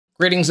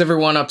Greetings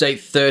everyone, update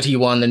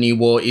 31, the new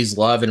war is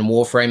live in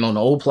Warframe on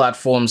all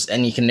platforms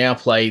and you can now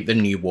play the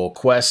new war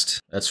quest.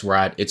 That's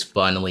right, it's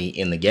finally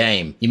in the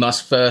game. You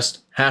must first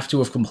have to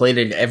have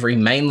completed every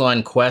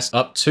mainline quest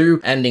up to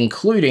and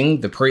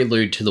including the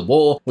prelude to the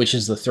war, which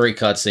is the 3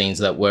 cutscenes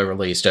that were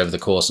released over the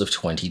course of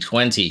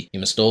 2020. You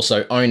must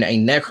also own a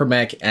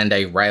necromech and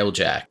a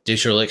railjack.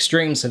 Digital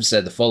Extremes have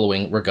said the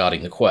following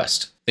regarding the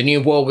quest. The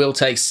new war will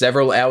take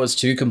several hours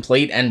to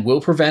complete and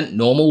will prevent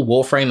normal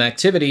Warframe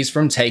activities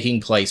from taking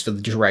place for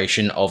the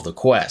duration of the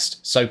quest,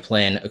 so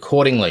plan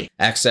accordingly.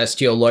 Access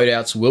to your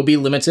loadouts will be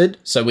limited,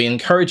 so we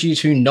encourage you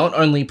to not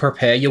only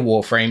prepare your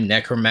Warframe,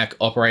 necromech,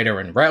 operator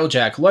and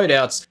railjack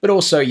loadouts, but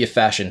also your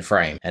fashion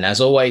frame, and as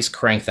always,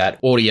 crank that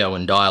audio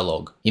and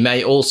dialogue. You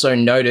may also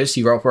notice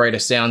your operator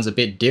sounds a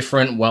bit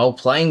different while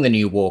playing the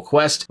new war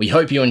quest. We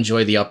hope you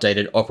enjoy the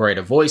updated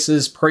operator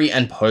voices. Pre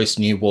and post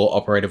new war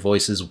operator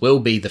voices will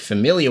be the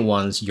familiar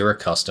ones you're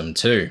accustomed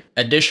to.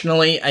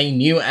 Additionally, a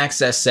new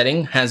access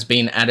setting has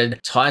been added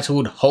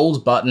titled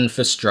Hold Button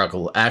for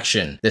Struggle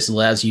Action. This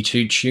allows you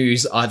to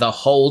choose either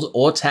hold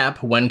or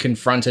tap when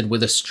confronted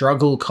with a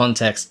struggle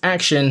context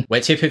action, where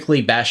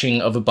typically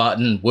bashing of a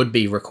button would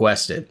be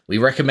requested. We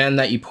recommend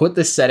that you put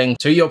this setting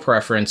to your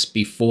preference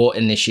before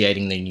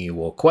initiating the new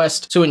war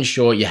quest to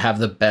ensure you have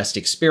the best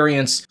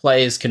experience.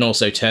 Players can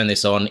also turn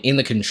this on in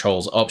the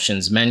controls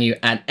options menu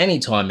at any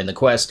time in the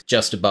quest,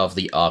 just above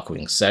the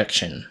Archwing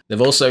section.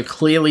 They've also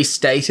clearly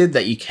stated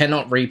that you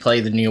cannot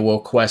replay the new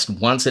war quest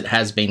once it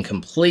has been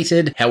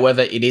completed.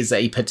 However, it is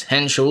a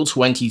potential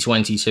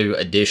 2022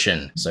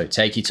 edition, so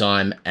take your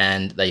time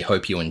and they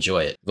hope you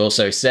enjoy it. They've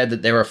also said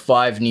that there are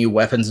 5 new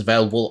weapons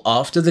available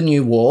after the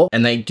new war,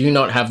 and they do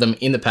not have them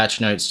in the patch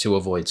notes to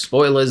avoid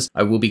spoilers.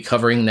 I will be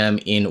covering them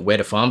in where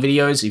to farm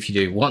videos if you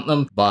do want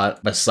them,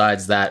 but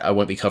besides that, I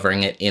won't be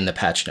covering it in the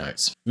patch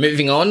notes.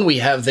 Moving on, we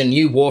have the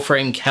new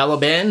Warframe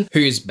Caliban,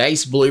 whose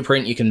base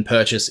blueprint you can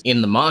purchase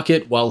in the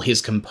market, while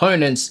his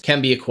components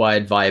can be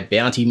acquired via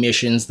bounty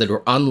missions that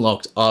are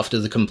unlocked after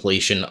the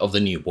completion of the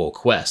new war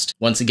quest.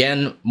 Once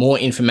again, more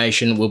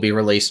information will be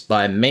released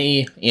by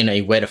me in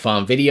a where to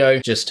farm video,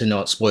 just to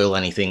not spoil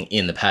anything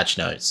in the patch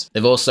notes.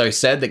 They've also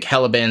said that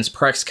Caliban's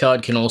Prex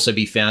card can also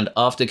be found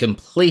after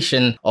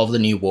completion of the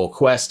new war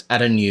quest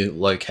at a new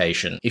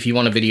location. If you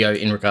want a video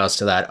in regards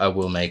to that, I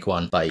will make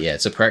one, but yeah,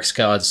 it's a Prex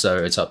card, so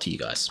it's up to you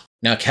guys.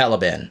 Now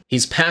Caliban.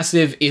 His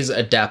passive is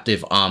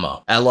Adaptive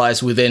Armor.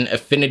 Allies within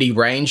affinity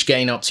range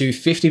gain up to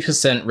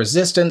 50%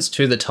 resistance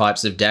to the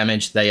types of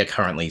damage they are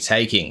currently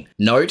taking.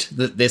 Note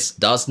that this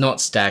does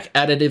not stack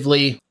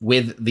additively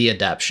with the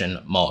Adaption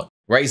mod.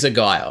 Razor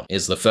Gyre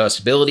is the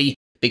first ability.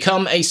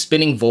 Become a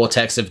spinning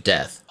vortex of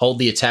death. Hold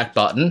the attack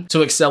button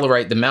to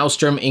accelerate the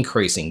maelstrom,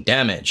 increasing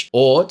damage,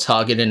 or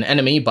target an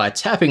enemy by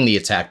tapping the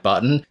attack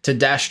button to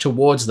dash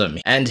towards them,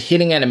 and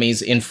hitting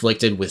enemies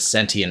inflicted with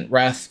Sentient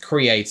Wrath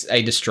creates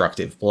a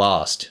destructive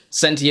blast.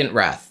 Sentient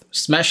Wrath.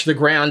 Smash the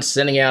ground,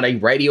 sending out a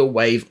radial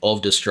wave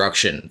of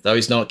destruction.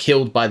 Those not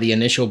killed by the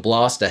initial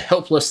blast are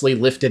helplessly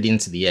lifted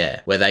into the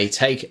air, where they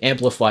take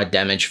amplified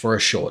damage for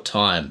a short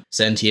time.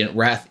 Sentient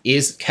Wrath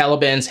is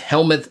Caliban's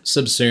Helmet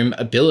Subsume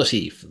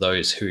ability for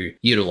those who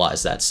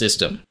utilize that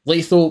system.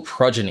 Lethal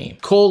Progeny.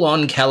 Call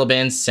on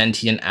Caliban's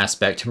sentient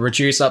aspect to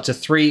reduce up to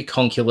 3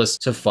 Conculists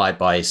to fight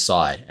by his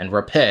side and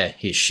repair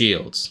his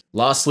shields.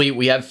 Lastly,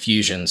 we have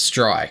Fusion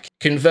Strike.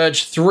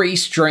 Converge 3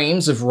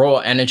 streams of raw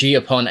energy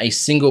upon a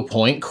single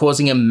point,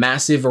 causing a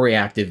massive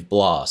reactive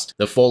blast.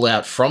 The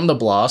fallout from the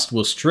blast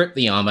will strip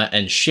the armor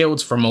and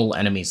shields from all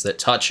enemies that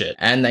touch it.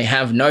 And they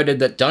have noted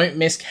that don't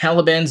miss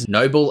Caliban's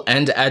noble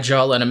and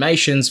agile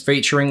animations,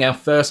 featuring our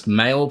first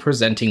male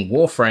presenting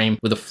Warframe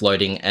with a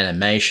floating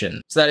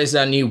animation. So that is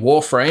our new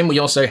Warframe. We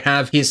also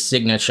have his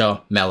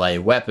signature melee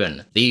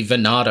weapon, the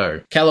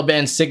Venato.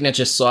 Caliban's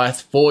signature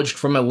scythe, forged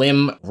from a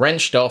limb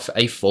wrenched off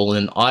a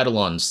fallen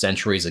Eidolon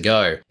centuries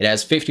ago. It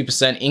has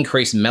 50%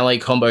 increased melee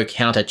combo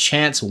counter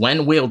chance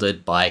when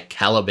wielded by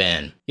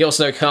Caliban. He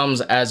also comes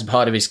as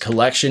part of his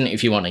collection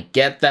if you want to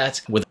get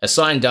that, with a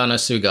Syndana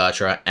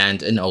Sugatra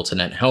and an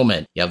alternate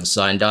helmet. You have the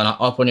Syndana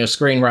up on your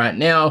screen right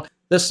now,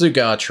 the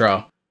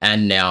Sugatra,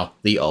 and now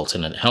the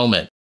alternate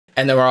helmet.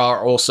 And there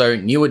are also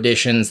new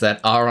additions that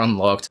are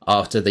unlocked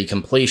after the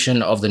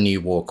completion of the new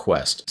war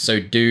quest, so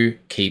do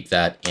keep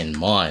that in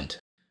mind.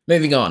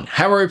 Moving on,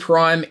 Harrow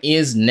Prime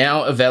is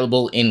now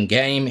available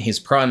in-game. His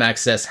Prime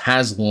access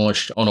has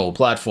launched on all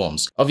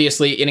platforms.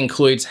 Obviously, it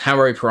includes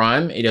Harrow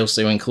Prime, it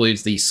also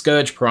includes the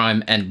Scourge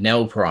Prime and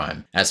Nell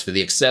Prime. As for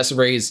the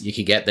accessories, you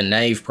can get the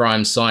Knave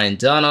Prime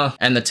Syndana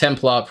and the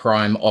Templar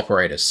Prime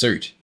Operator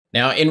Suit.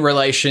 Now, in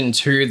relation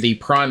to the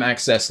Prime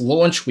Access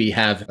launch, we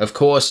have, of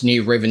course,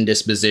 new Riven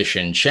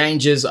Disposition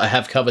changes. I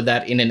have covered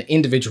that in an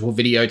individual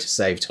video to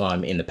save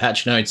time in the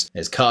patch notes.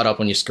 There's a card up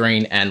on your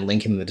screen and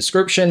link in the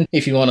description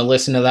if you want to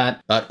listen to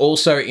that. But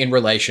also in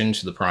relation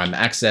to the Prime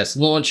Access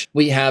launch,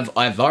 we have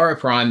Ivara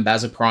Prime,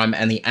 Baza Prime,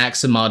 and the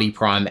Axamati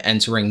Prime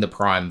entering the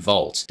Prime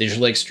Vault.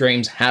 Digital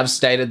Extremes have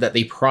stated that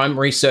the Prime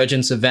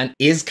Resurgence event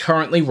is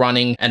currently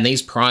running, and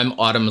these Prime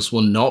items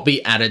will not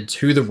be added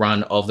to the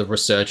run of the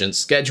Resurgence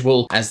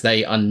schedule, as as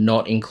they are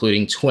not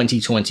including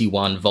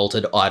 2021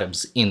 vaulted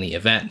items in the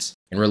event.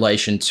 In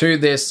relation to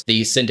this,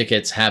 the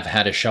Syndicates have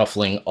had a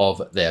shuffling of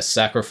their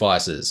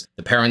sacrifices.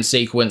 The parent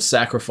sequence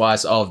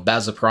sacrifice of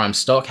Baza Prime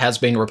stock has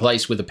been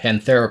replaced with a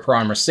Panthera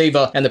Prime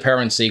receiver, and the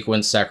parent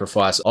sequence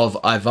sacrifice of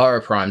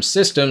Ivara Prime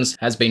systems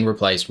has been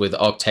replaced with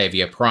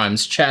Octavia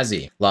Prime's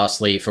chassis.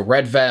 Lastly, for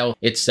Red Veil,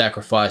 its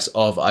sacrifice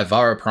of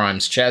Ivara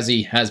Prime's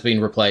chassis has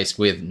been replaced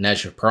with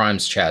Nezha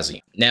Prime's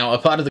chassis. Now, a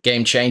part of the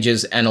game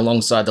changes, and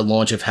alongside the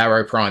launch of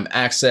Harrow Prime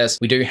Access,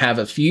 we do have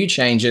a few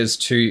changes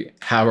to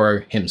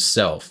Harrow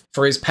himself.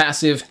 For his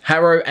passive,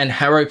 Harrow and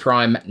Harrow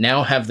Prime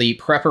now have the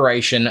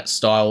preparation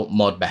style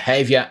mod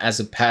behavior as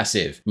a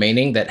passive,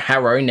 meaning that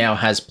Harrow now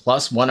has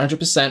plus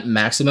 100%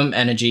 maximum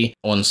energy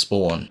on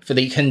spawn. For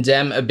the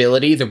Condemn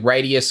ability, the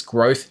radius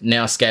growth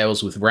now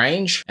scales with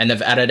range, and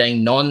they've added a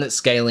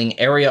non-scaling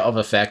area of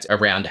effect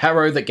around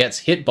Harrow that gets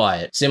hit by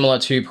it, similar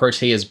to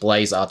Protea's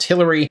Blaze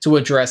Artillery, to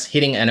address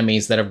hitting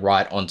enemies that are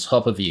right on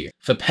top of you.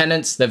 For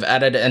Penance, they've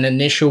added an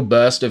initial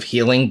burst of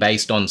healing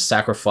based on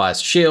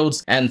sacrificed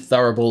shields, and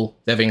Thurible,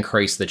 they've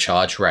increased the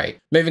charge rate.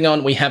 Moving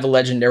on, we have a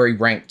legendary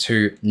rank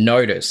 2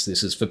 Notice.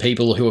 This is for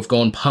people who have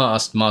gone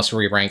past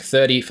Mastery rank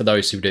 30, for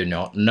those who do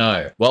not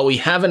know. While we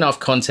have enough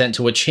content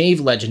to achieve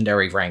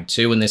legendary rank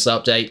 2 in this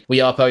update,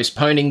 we are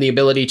postponing the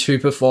ability to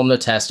perform the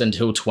test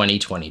until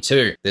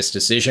 2022. This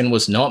decision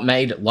was not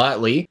made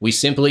lightly. We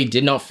simply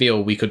did not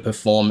feel we could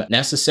perform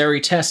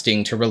necessary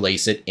testing to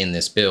release it in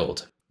this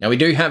build. Now, we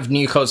do have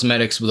new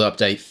cosmetics with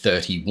update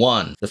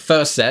 31. The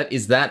first set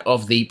is that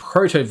of the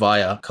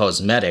Protovyre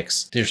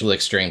Cosmetics. Digital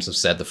Extremes have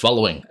said the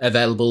following: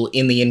 available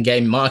in the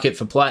in-game market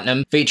for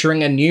Platinum,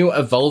 featuring a new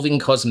evolving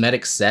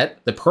cosmetic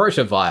set, the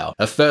Protovyre,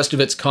 a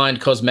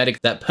first-of-its-kind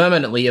cosmetic that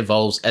permanently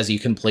evolves as you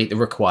complete the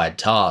required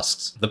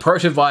tasks. The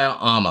Protovyre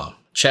Armor.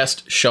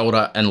 Chest,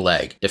 shoulder, and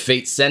leg.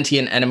 Defeat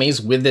sentient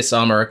enemies with this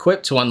armor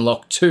equipped to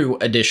unlock 2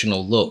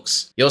 additional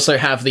looks. You also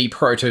have the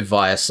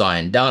Protovyre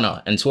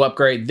Syndana, and to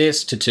upgrade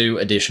this to 2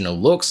 additional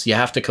looks, you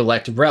have to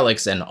collect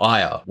relics and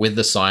ire with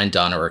the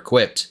Syndana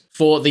equipped.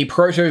 For the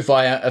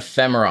Protovyre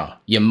Ephemera,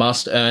 you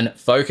must earn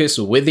focus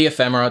with the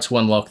Ephemera to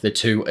unlock the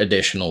 2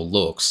 additional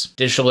looks.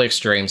 Digital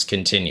Extremes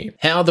continue.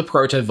 How the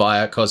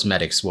Protovyre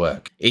cosmetics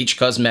work. Each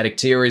cosmetic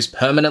tier is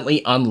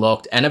permanently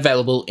unlocked and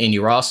available in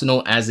your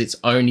arsenal as its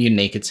own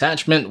unique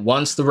attachment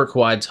once the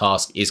required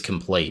task is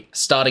complete.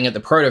 Starting at the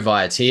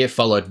Protovyre tier,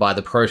 followed by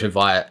the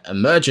Protovyre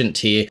Emergent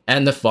tier,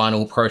 and the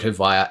final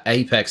Protovyre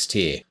Apex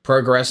tier.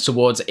 Progress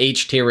towards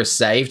each tier is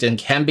saved and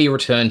can be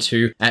returned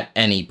to at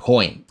any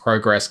point.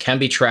 Progress can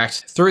be tracked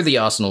through the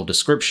arsenal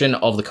description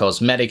of the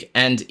cosmetic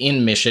and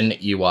in mission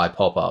UI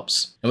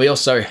pop-ups. And we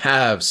also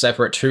have,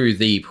 separate to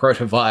the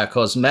Protovyre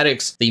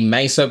cosmetics, the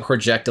Mesa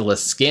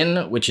Projectilus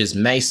skin, which is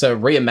Mesa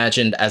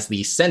reimagined as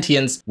the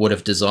Sentients would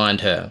have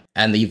designed her,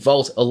 and the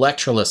Volt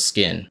Electrolus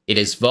skin. It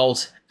is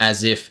Volt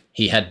as if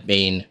he had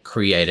been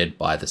created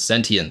by the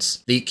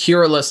Sentients. The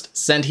Kuralyst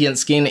Sentient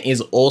skin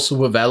is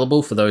also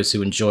available for those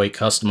who enjoy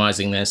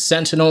customizing their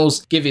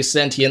Sentinels. Give your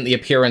Sentient the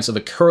appearance of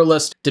a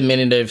Kuralyst,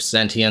 diminutive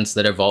Sentients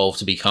that evolve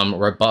to become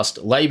robust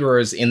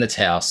laborers in the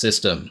Tau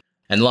system.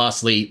 And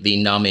lastly,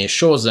 the Narmer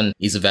Shawzin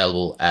is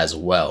available as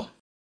well.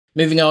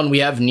 Moving on, we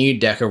have new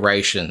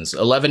decorations.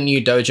 11 new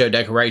Dojo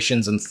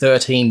decorations and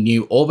 13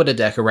 new Orbiter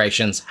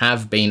decorations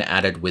have been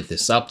added with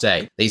this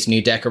update. These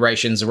new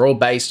decorations are all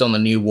based on the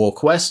new war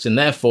quest, and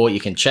therefore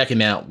you can check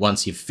them out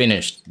once you've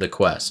finished the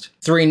quest.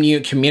 3 new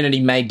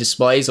community-made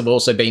displays have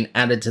also been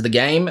added to the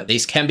game.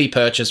 These can be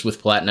purchased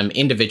with Platinum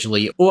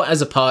individually or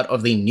as a part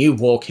of the New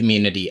War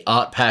Community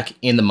art pack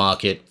in the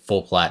market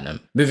for Platinum.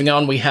 Moving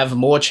on, we have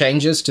more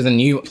changes to the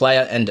new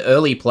player and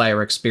early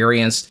player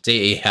experience.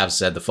 DE have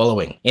said the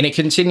following: in a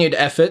continued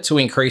effort to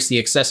increase the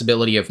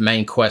accessibility of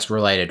main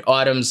quest-related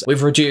items,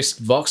 we've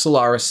reduced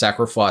Voxelaris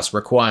sacrifice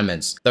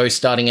requirements. Those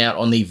starting out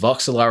on the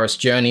Voxelaris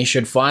journey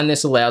should find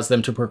this allows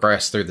them to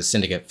progress through the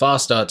Syndicate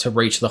faster to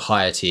reach the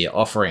higher tier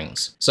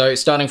offerings. So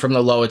starting from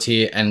the lower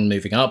tier and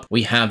moving up,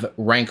 we have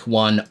rank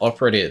 1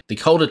 operative. The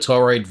Colder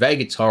Tauroid,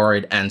 Vega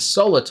Tauroid, and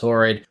Solar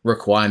Tauroid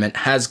requirement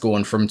has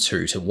gone from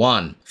 2 to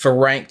 1. For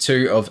rank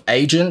 2 of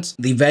agent,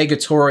 the Vega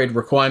Tauroid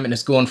requirement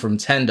has gone from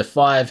 10 to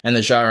 5, and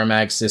the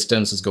Gyromag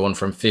systems has gone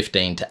from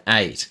 15 to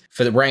 8.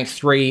 For the rank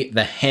 3,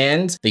 the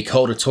Hand, the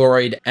Colder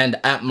Tauroid, and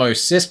Atmos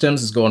systems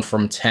has gone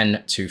from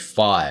 10 to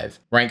 5.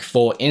 Rank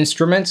 4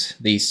 instrument,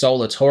 the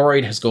Solar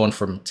Tauroid has gone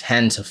from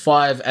 10 to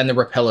 5, and the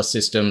Repeller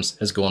systems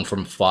has gone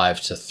from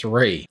 5 to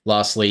 3.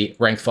 Lastly,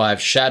 rank 5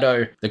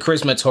 Shadow, the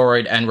Charisma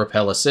Tauroid and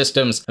Repeller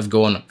systems have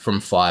gone from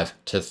 5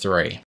 to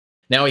 3.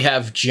 Now we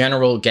have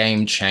general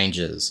game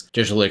changes.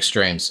 Digital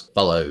Extremes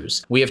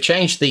follows. We have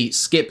changed the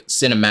skip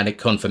cinematic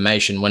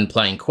confirmation when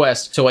playing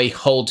Quest to a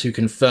hold to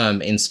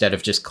confirm instead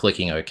of just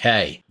clicking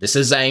OK. This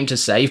is aimed to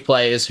save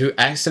players who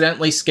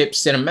accidentally skip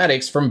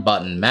cinematics from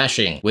button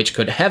mashing, which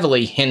could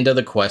heavily hinder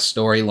the Quest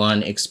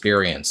storyline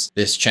experience.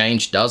 This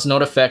change does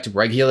not affect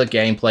regular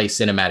gameplay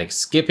cinematic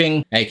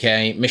skipping,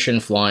 aka mission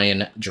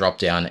fly-in,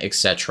 drop-down,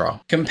 etc.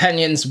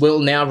 Companions will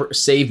now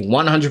receive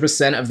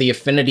 100% of the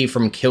affinity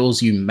from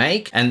kills you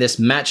make, and this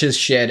matches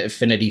shared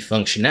affinity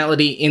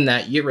functionality in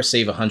that you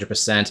receive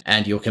 100%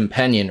 and your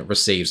companion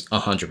receives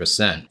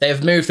 100%. They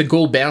have moved the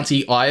Ghoul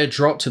Bounty Ire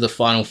drop to the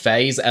final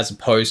phase as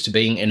opposed to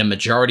being in a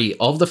majority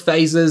of the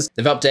phases.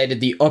 They've updated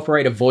the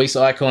operator voice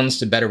icons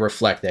to better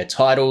reflect their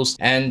titles,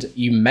 and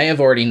you may have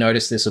already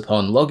noticed this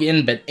upon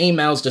login, but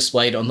emails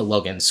displayed on the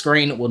login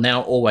screen will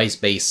now always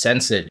be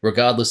censored,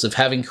 regardless of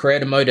having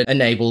creator mode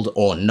enabled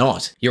or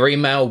not. Your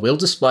email will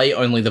display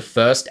only the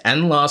first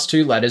and last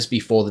two letters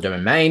before the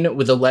domain,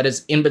 with the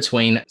letters in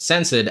between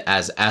censored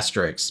as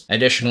asterisks.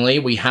 Additionally,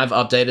 we have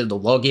updated the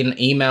login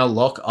email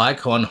lock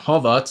icon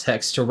hover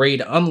text to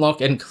read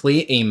unlock and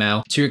clear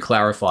email to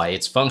clarify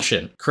its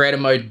function. Creator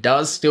mode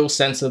does still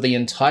censor the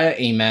entire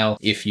email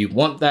if you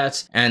want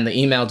that, and the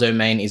email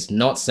domain is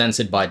not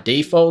censored by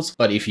default,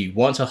 but if you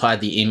want to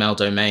hide the email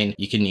domain,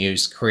 you can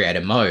use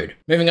creator mode.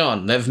 Moving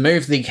on, they've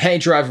moved the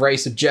K-Drive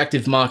race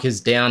objective markers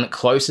down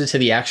closer to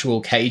the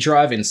actual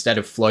K-Drive instead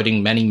of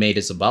floating many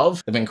meters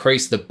above. They've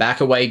increased the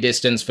back away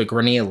distance for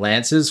Grineer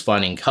Lancers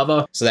finding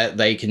cover so that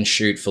they can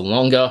shoot for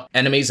longer.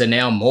 Enemies are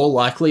now more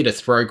likely to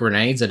throw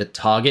grenades at a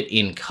target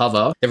in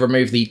cover. They've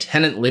removed the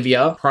Tenant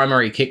Livia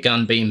primary kick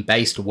gun beam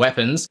based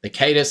weapons, the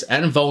Cadus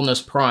and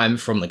Volnus Prime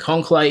from the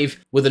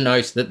Conclave, with a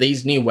note that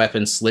these new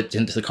weapons slipped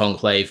into the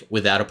Conclave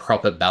without a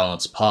proper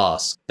balance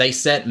pass. They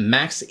set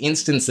max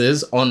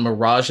instances on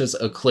Mirage's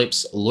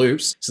Eclipse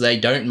loops so they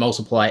don't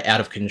multiply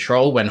out of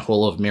control when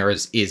Hall of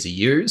Mirrors is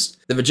used.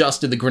 They've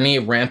adjusted the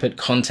Grineer Rampant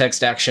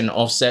context action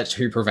offset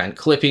to prevent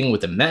clipping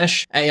with the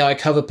mesh. AI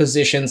cover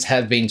positions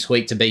have been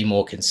tweaked to be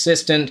more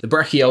consistent. The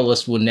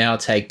Brachiolist will now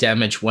take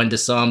damage when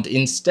disarmed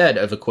instead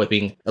of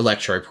equipping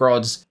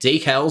electroprods.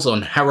 Decals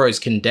on Harrow's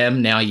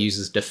Condemn now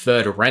uses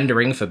deferred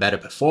rendering for better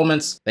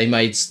performance. They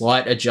made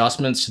slight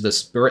adjustments to the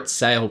Spirit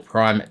Sail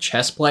Prime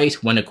chestplate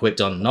when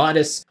equipped on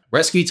Nidus.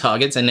 Rescue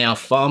targets are now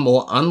far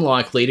more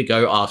unlikely to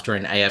go after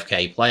an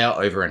AFK player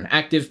over an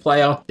active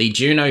player. The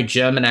Juno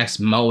Germanax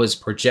Mower's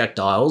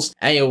projectiles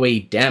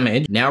AoE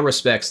damage now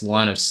respects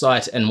line of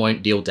sight and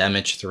won't deal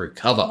damage through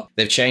cover.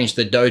 They've changed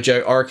the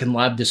Dojo Orokin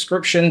Lab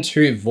description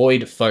to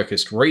Void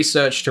Focused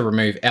Research to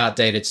remove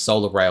outdated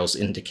Solar Rails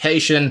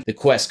indication. The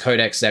quest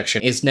codex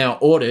section is now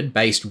ordered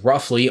based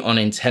roughly on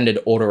intended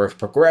order of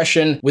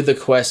progression, with the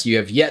quests you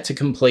have yet to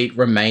complete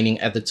remaining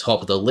at the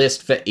top of the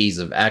list for ease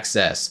of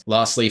access.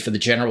 Lastly, for the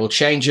general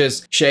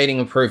changes, shading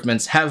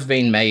improvements have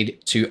been made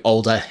to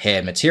older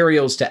hair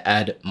materials to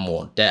add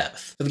more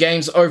depth. For the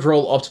game's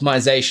overall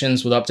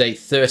optimizations, with update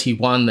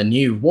 31, the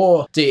new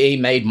war, DE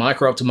made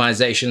micro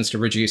optimizations to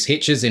reduce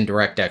hitches in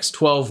DirectX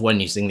 12 when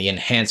using the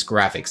enhanced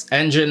graphics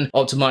engine,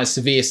 optimized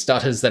severe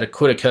stutters that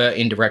could occur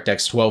in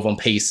DirectX 12 on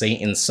PC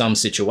in some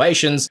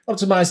situations,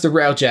 optimized the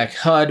Railjack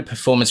HUD,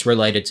 performance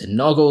related to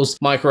noggles,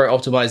 micro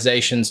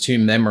optimizations to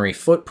memory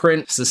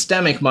footprint,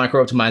 systemic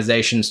micro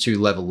optimizations to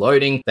level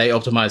loading. They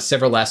optimized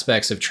several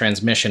aspects of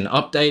transmission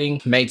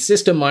updating, made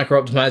system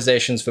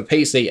micro-optimizations for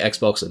PC,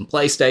 Xbox, and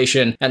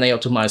PlayStation, and they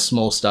optimized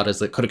small stutters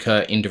that could occur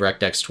in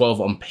DirectX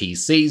 12 on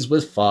PCs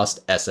with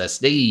fast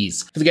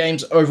SSDs. For the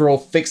game's overall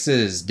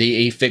fixes,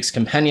 DE fixed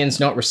companions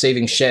not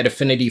receiving shared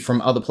affinity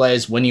from other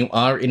players when you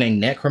are in a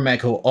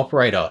Necromancer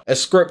operator, a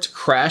script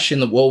crash in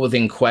the War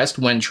Within quest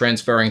when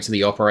transferring to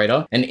the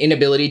operator, an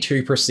inability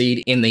to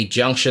proceed in the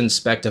Junction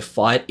Spectre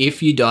fight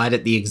if you died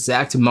at the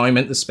exact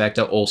moment the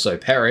Spectre also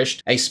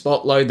perished, a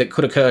spot load that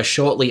could occur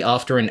shortly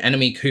after an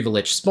enemy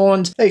Kuvalich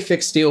spawned. They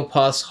fixed Steel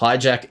Path's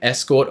hijack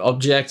escort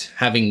object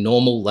having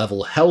normal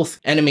level health,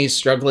 enemies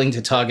struggling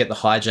to target the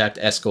hijacked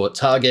escort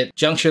target,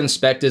 Junction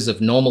Spectres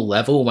of normal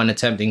level when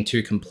attempting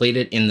to complete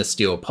it in the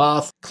Steel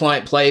Path,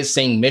 client players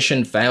seeing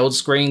mission failed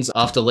screens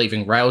after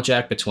leaving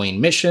Railjack between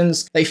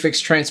missions. They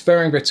fixed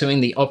transferring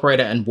between the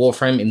operator and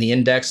Warframe in the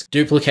index,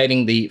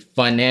 duplicating the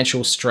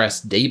financial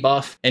stress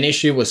debuff, an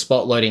issue with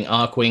spot loading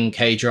Arcwing,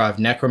 K-Drive,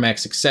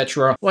 Necromex,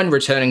 etc. when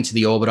returning to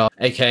the orbiter,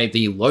 aka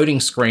the loading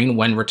screen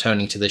when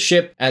returning to the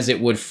ship, as it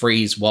would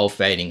freeze while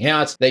fading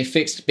out. They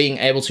fixed being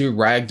able to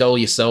ragdoll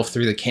yourself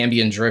through the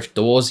Cambion Drift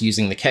doors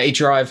using the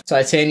K-Drive,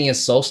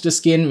 Titania's Solstice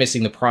skin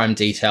missing the Prime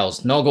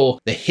Details Noggle,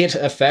 the hit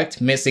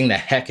effect missing the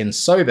Heck and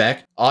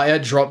Sobek, Aya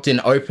dropped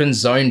in open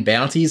zone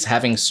bounties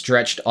having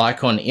stretched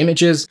icon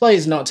images,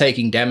 players not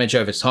taking damage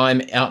over time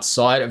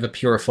outside of a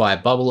Purifier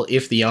bubble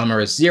if the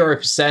armor is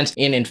 0%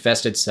 in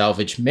infested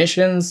salvage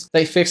missions.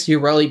 They fixed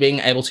Iwoply being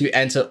able to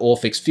enter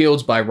Orphix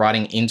fields by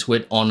riding into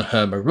it on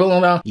her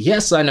Marulna.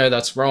 Yes, I know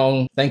that's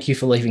wrong. Thank you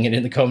for leaving it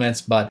in the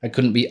comments, but I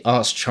couldn't be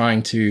asked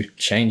trying to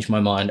change my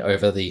mind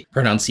over the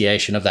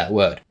pronunciation of that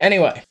word.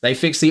 Anyway, they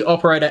fixed the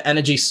operator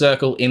energy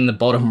circle in the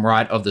bottom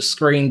right of the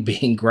screen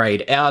being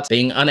grayed out,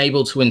 being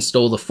unable to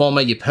install the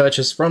former you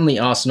purchased from the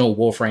Arsenal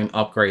Warframe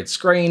upgrade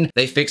screen.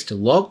 They fixed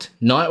locked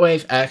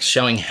Nightwave acts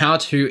showing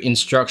how-to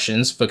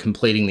instructions for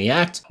completing the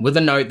act, with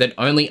a note that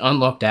only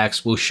unlocked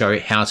acts will show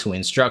how-to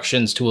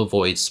instructions to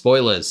avoid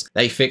spoilers.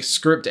 They fixed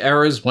script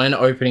errors when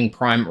opening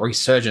Prime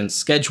Research Resurgence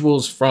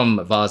schedules from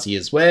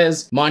Varzia's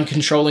wares, mind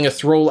controlling a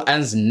thrall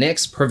as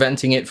Nyx,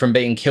 preventing it from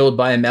being killed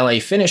by a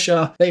melee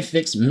finisher. They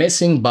fixed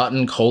missing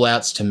button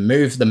callouts to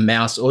move the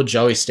mouse or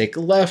joystick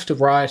left,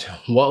 right,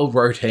 while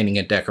rotating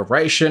a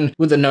decoration,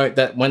 with a note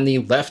that when the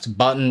left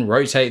button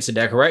rotates a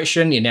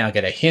decoration, you now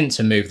get a hint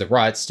to move the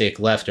right stick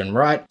left and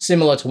right,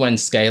 similar to when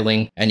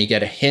scaling, and you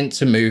get a hint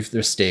to move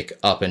the stick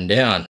up and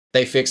down.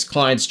 They fixed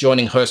clients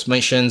joining host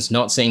missions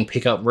not seeing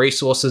pickup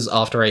resources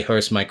after a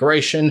host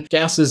migration,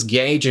 Gauss's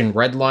gauge and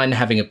redline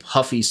having a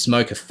puffy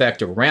smoke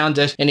effect around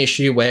it, an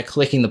issue where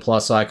clicking the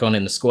plus icon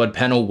in the squad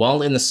panel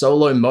while in the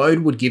solo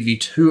mode would give you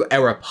 2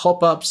 error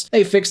pop-ups.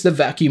 They fixed the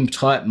vacuum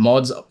type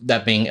mods,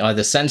 that being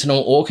either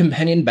Sentinel or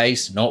companion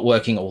based, not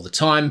working all the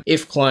time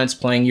if clients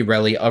playing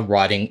Iwoply are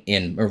riding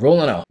in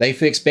Marulina. They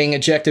fixed being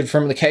ejected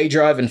from the K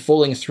drive and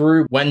falling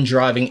through when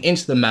driving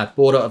into the map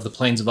border of the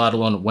Plains of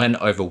Eidolon when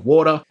over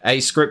water, a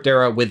script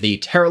error with the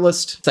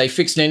Kuralyst. They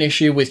fixed an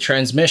issue with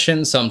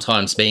transmission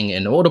sometimes being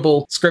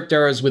inaudible, script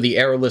errors with the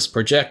errorless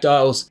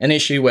projectiles, an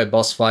issue where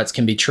boss fights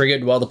can be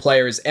triggered while the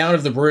player is out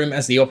of the room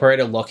as the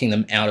operator locking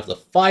them out of the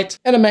fight,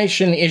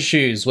 animation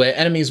issues where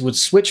enemies would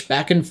switch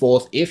back and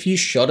forth if you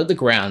shot at the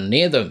ground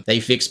near them. They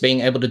fixed being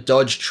able to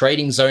dodge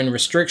trading zone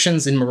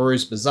restrictions in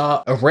Maru's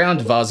Bazaar around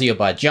Varzia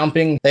by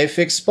jumping. They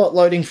fixed spot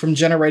loading from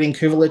generating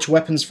Kuvalich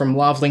weapons from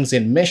Larvelings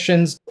in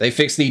missions. They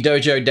fixed the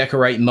Dojo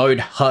Decorate mode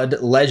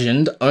HUD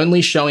Legend,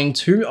 only showing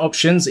 2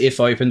 options if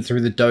open through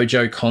the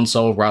Dojo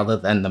console rather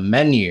than the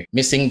menu.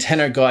 Missing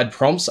Tenno Guide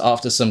prompts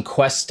after some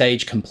quest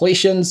stage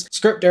completions,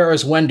 script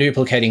errors when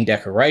duplicating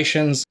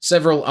decorations,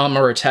 several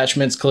armor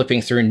attachments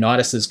clipping through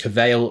Nidus's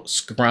Cavail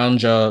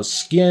Scrounger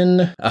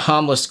skin, a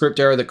harmless script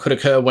error that could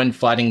occur when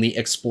fighting the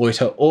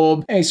Exploiter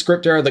Orb, a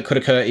script error that could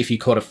occur if you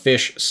caught a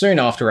fish soon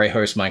after a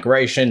host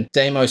migration,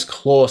 Deimos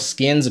Claw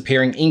skins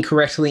appearing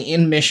incorrectly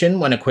in mission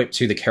when equipped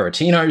to the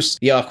Keratinos,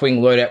 the Arkwing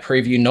loadout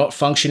preview not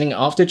functioning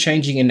after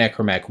changing a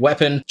Necromag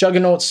weapon,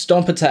 Juggernaut's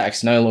stomp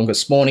attacks no longer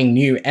spawning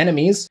new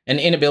enemies, an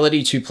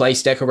inability to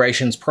place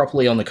decorations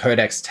properly on the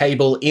Codex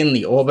table in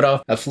the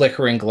Orbiter, a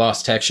flickering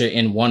glass texture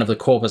in one of the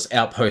Corpus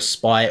Outpost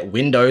spy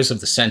windows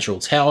of the central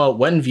tower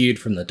when viewed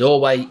from the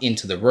doorway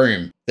into the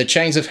room. The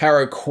Chains of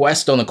Harrow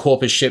quest on the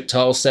Corpus ship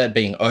tileset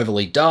being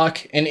overly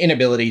dark, an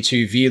inability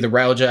to view the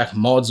Railjack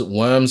mods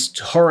Worm's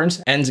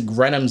Torrent and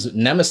Grenham's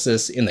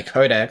Nemesis in the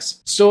Codex,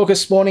 Stalker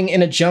spawning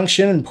in a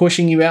junction and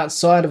pushing you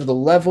outside of the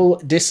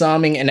level,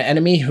 disarming an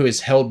enemy who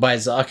is held by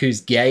Zaku's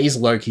Gaze,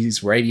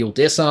 Loki's Radial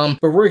Disarm,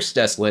 Baruch's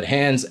Desolate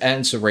Hands,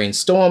 and Serene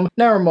Storm,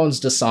 Naramon's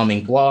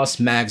Disarming Blast,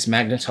 Mag's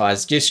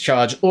Magnetized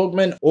Discharge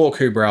Augment, or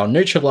Kubral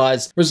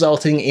Neutralize,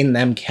 resulting in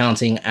them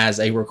counting as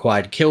a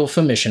required kill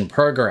for mission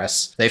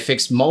progress. They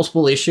fixed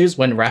multiple issues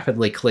when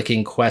rapidly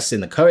clicking quests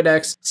in the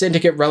Codex,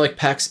 Syndicate relic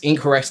packs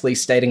incorrectly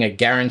stating a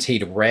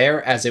guaranteed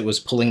rare as it was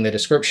pulling the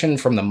description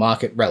from the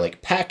market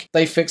relic pack.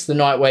 They fixed the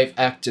Nightwave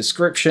Act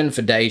description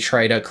for Day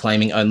Trader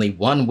claiming only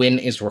 1 win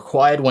is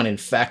required when in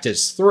fact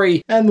it's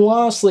 3. And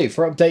lastly,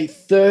 for update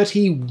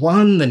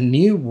 31, the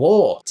new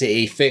war,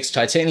 DE fixed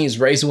Titania's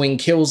Razorwing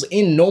kills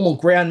in normal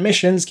ground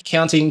missions,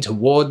 counting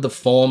toward the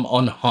form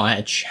on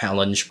high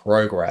challenge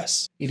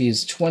progress. It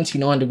is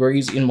 29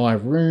 degrees in my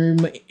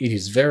room. It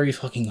is very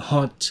fucking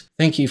hot.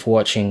 Thank you for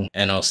watching,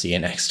 and I'll see you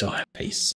next time. Peace.